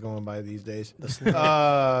fuck he's going by these days.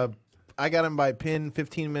 I got him by pin,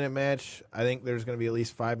 15-minute match. I think there's going to be at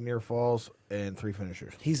least 5 near falls and 3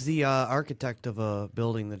 finishers. He's the architect of a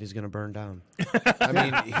building that he's going to burn down. I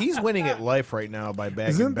mean, he's winning at life right now by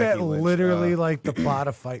backing Isn't Becky that Lynch. literally like the plot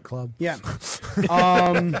of Fight Club? Yeah.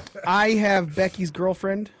 I have Becky's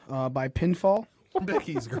girlfriend by pinfall.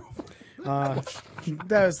 Becky's girlfriend?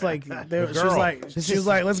 That was like, she was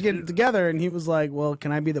like, let's get it together, and he was like, well,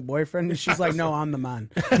 can I be the boyfriend? And she's like, no, I'm the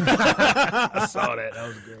man. I saw that. That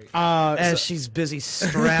was great. As she's busy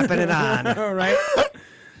strapping it on. All right.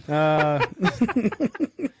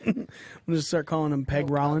 We'll just start calling him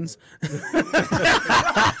Peg Rollins.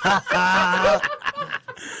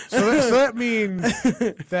 So that means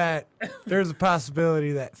that there's a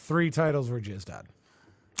possibility that 3 titles were just on.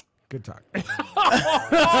 Good talk.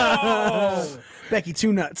 Becky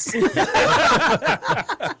Two Nuts.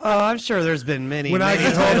 Oh, I'm sure there's been many. When I many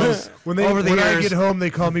get home, titles when over the I years. get home, they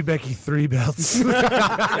call me Becky 3 Belts.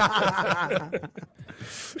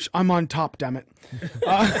 I'm on top, damn it.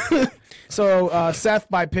 So Seth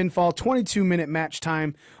by pinfall, 22-minute match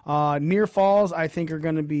time. Near falls, I think, are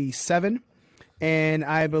going to be 7. And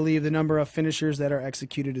I believe the number of finishers that are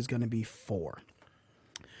executed is going to be 4.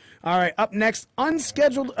 All right, up next,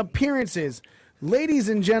 unscheduled appearances. Ladies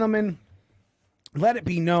and gentlemen, let it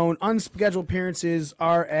be known, unscheduled appearances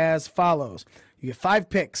are as follows. You get 5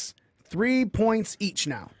 picks, 3 points each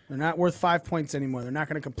now. They're not worth 5 points anymore. They're not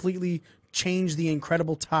going to completely change the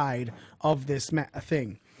incredible tide of this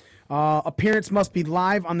thing. Appearance must be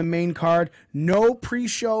live on the main card. No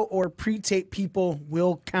pre-show or pre-tape people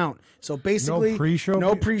will count. So basically, No pre-show?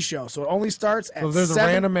 No pre-show. So it only starts at So if there's 7. a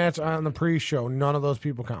random match on the pre-show, none of those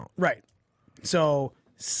people count. Right. So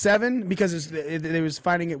 7, because they was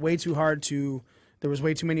finding it way too hard to. There was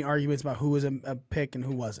way too many arguments about who was a pick and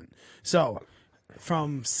who wasn't. So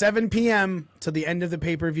from 7 p.m. to the end of the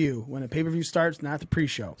pay-per-view, when the pay-per-view starts, not the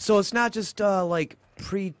pre-show. So it's not just like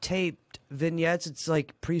pre-taped vignettes. It's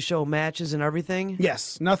like pre-show matches and everything.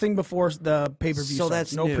 Yes, nothing before the pay-per-view So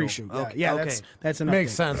starts. that's no new. pre-show. Okay, Yeah, okay. that's enough.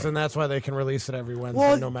 Makes sense, and that's why they can release it every Wednesday,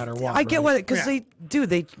 Well, no matter what. I get right? what, because Yeah.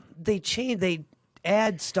 they change, they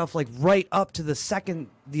add stuff like right up to the second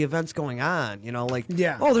the event's going on. You know, like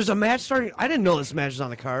Yeah. oh, there's a match starting. I didn't know this match was on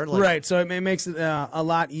the card. Like, Right, so it makes it a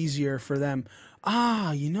lot easier for them.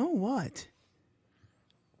 You know what?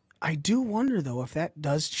 I do wonder, though, if that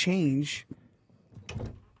does change.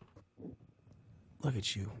 Look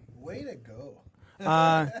at you. Way to go.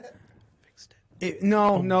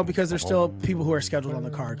 No, because there's still people who are scheduled on the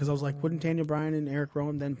card. Because I was like, wouldn't Daniel Bryan and Eric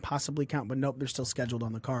Rowan then possibly count? But nope, they're still scheduled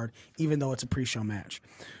on the card, even though it's a pre-show match.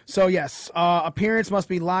 So yes, appearance must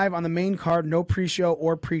be live on the main card, no pre-show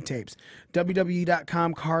or pre-tapes.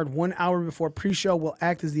 WWE.com card 1 hour before pre-show will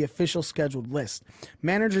act as the official scheduled list.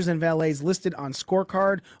 Managers and valets listed on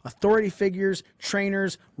scorecard, authority figures,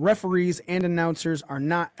 trainers, referees, and announcers are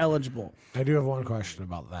not eligible. I do have one question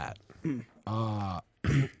about that.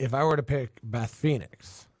 If I were to pick Beth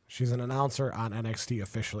Phoenix, she's an announcer on NXT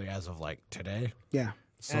officially as of like today. Yeah.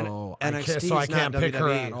 So NXT I is can't not pick her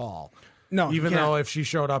WWE. at all. No, you Even can't. though if she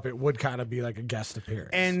showed up, it would kind of be like a guest appearance.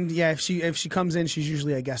 And yeah, if she comes in, she's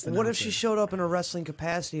usually a guest announcer. What if she showed up in a wrestling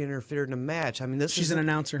capacity and interfered in a match? I mean, this She's is an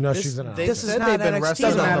announcer. no, this- she's an They announcer. This is said not they've been NXT. wrestling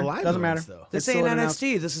Doesn't on the matter. live Doesn't ones, matter. though. This It's ain't still an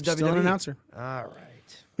NXT. This is WWE. Still an announcer. All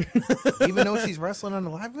right. Even though she's wrestling on the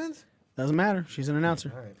live ones? Doesn't matter. She's an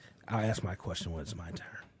announcer. I'll ask my question when it's my turn.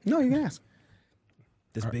 No, you can ask.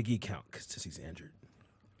 Does Big E count because he's injured?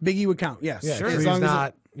 Big E would count. Yes. Yeah, Sure. he's As long as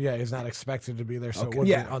not. Yeah, he's not expected to be there, so it would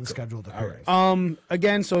Yeah. be unscheduled appearance.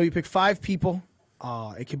 Again, so you pick 5 people.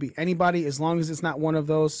 It could be anybody as long as it's not one of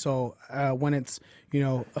those. So when it's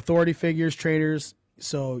authority figures, trainers.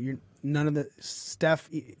 So you're none of the Steph.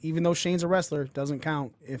 Even though Shane's a wrestler, doesn't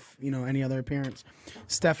count if any other appearance.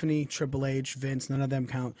 Stephanie, Triple H, Vince, none of them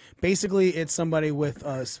count. Basically, it's somebody with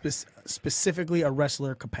specifically a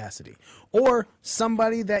wrestler capacity, or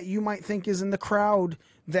somebody that you might think is in the crowd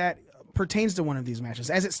that pertains to one of these matches.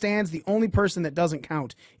 As it stands, the only person that doesn't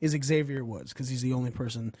count is Xavier Woods, because he's the only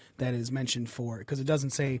person that is mentioned for it, because it doesn't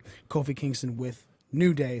say Kofi Kingston with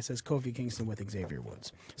New Day, it says Kofi Kingston with Xavier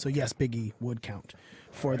Woods. So yes, Big E would count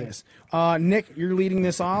for this. Nick, you're leading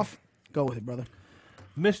this off. Go with it, brother.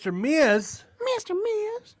 Mr. Miz, Mr.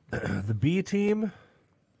 Miz. the B team,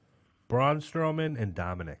 Braun Strowman, and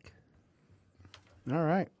Dominic. All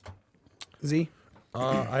right. Z.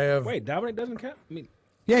 I have. Wait, Dominic doesn't count? I mean,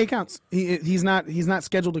 Yeah, he counts. He's not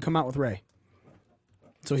scheduled to come out with Ray.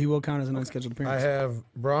 So he will count as an unscheduled I appearance. have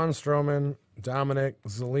Braun Strowman, Dominic,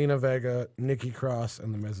 Zelina Vega, Nikki Cross,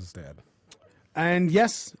 and the Miz's dad. And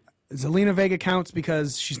yes, Zelina Vega counts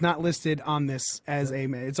because she's not listed on this as a.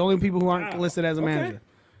 It's only people who aren't listed as a manager.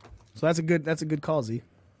 So that's a good call, Z.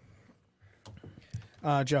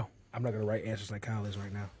 Joe. I'm not gonna write answers like Kyle is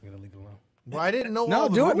right now. I'm gonna leave it alone. Well, I didn't know No, all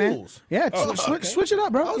the do it, man. rules. Yeah, switch it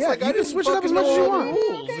up, bro. I was Yeah, like, you I can didn't switch it up as much as you want.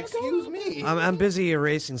 Rules. Excuse me. I'm busy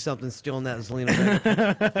erasing something, stealing that Zelina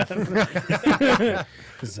Vega.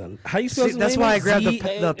 How you spell See, that's why I grabbed the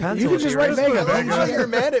pencil. You can just write Vega. I know you're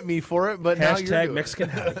mad at me for it, but now you're Hashtag doing Mexican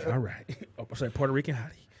hottie. All right. Oh, sorry, Puerto Rican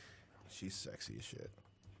hottie. She's sexy as shit.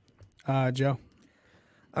 Joe.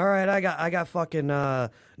 All right, I got fucking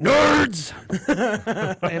nerds,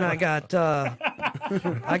 and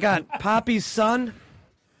I got Poppy's son.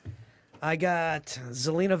 I got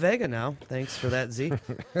Zelina Vega now. Thanks for that, Z.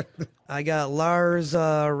 I got Lars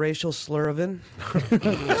Rachel Slurvin,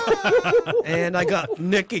 and I got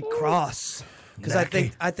Nikki Cross because I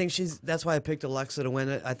think she's. That's why I picked Alexa to win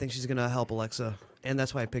it. I think she's gonna help Alexa, and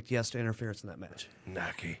that's why I picked yes to interference in that match.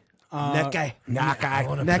 Naki.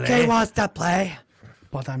 Nikki wants to play.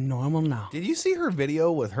 But I'm normal now. Did you see her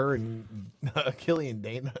video with her and Killian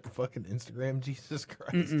Dane on fucking Instagram? Jesus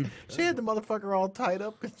Christ. She had the motherfucker all tied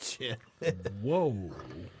up and shit. Whoa.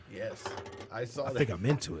 Yes. I saw I that. think I'm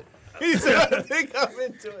into it. He said, I think I'm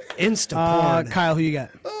into it. Insta porn. Kyle, who you got?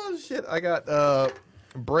 Oh, shit. I got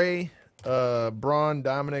Bray, Braun,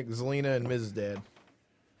 Dominic, Zelina, and Mrs. Dad.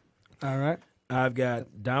 All right. I've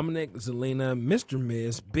got Dominic, Zelina, Mr.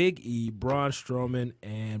 Miz, Big E, Braun Strowman,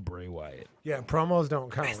 and Bray Wyatt. Yeah, promos don't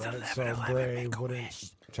count, right? So Bray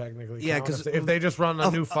wouldn't technically Yeah, count 'cause if they just run a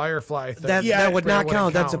new Firefly thing. that would Bray not wouldn't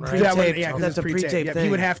count. That's a right? pre-tape. Yeah, 'cause that's it's a pre-tape Yep, thing. he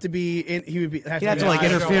would have to be in. He would be. He'd have to like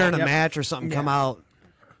Yeah, interfere in a Yep. match or something. Come out.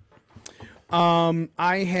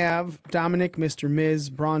 I have Dominic, Mr. Miz,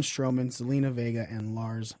 Braun Strowman, Zelina Vega, and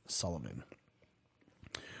Lars Sullivan.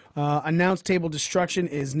 Announced table destruction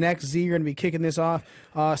is next. Z, you're going to be kicking this off.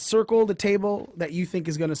 Circle the table that you think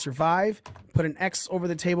is going to survive. Put an X over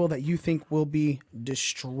the table that you think will be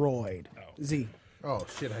destroyed. Z. Oh,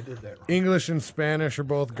 shit. I did that wrong. English and Spanish are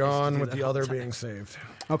both gone, with the other being saved.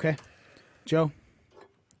 Okay. Joe.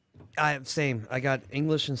 Same. I got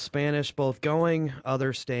English and Spanish both going.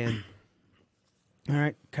 Other staying. All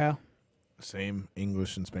right. Kyle. Same.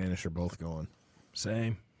 English and Spanish are both going.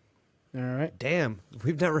 Same. All right. Damn,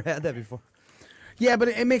 we've never had that before. Yeah, but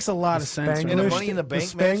it makes a lot of sense. In a Money in the The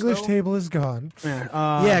Bank match, Spanglish though? table is gone.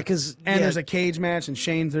 Yeah, because There's a cage match, and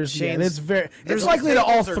Shane's. It's Those likely that all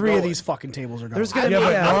tables are three of going. these fucking tables are going. There's gonna be Yeah,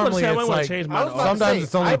 but yeah. normally I it's might like change I mine. was about to sometimes say,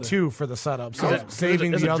 it's only I- two for the setup. So There's a-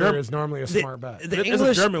 saving there's the a other German- is normally a smart bet. the There's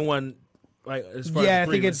English. a German one. Like, as far Yeah, as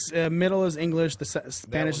I think previous. it's middle is English, the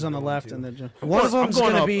Spanish is on the one's left, going and the. One of I'm them's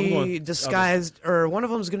going gonna up. I'm be going disguised, or one of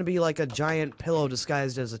them's gonna be like a giant pillow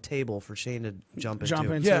disguised as a table for Shane to jump into. Jump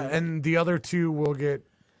into. Yeah, and the other two will get,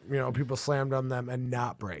 people slammed on them and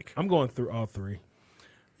not break. I'm going through all three.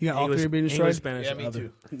 You got all English, three being English, destroyed. Spanish, Yeah, and me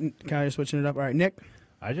other. too. Kyle, you're switching it up. All right, Nick.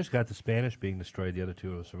 I just got the Spanish being destroyed. The other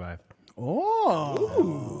two will survive.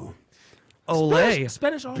 Oh. Olay.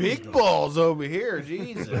 Spanish always Big balls over here.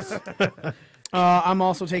 Jesus. I'm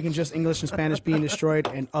also taking just English and Spanish being destroyed,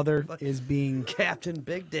 and other is being Captain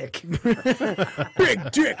Big Dick.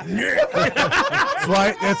 big dick Nick.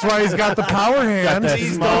 That's why he's got the power hand.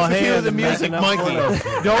 Please don't cue the music, monkey.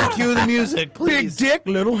 Don't cue the music, Big please. dick,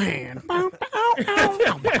 little hand.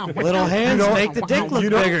 Little hands make the dick look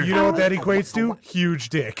bigger. You know what that equates to? Huge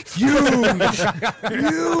dick. Huge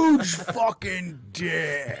fucking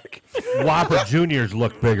dick. Whopper Juniors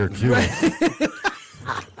look bigger too.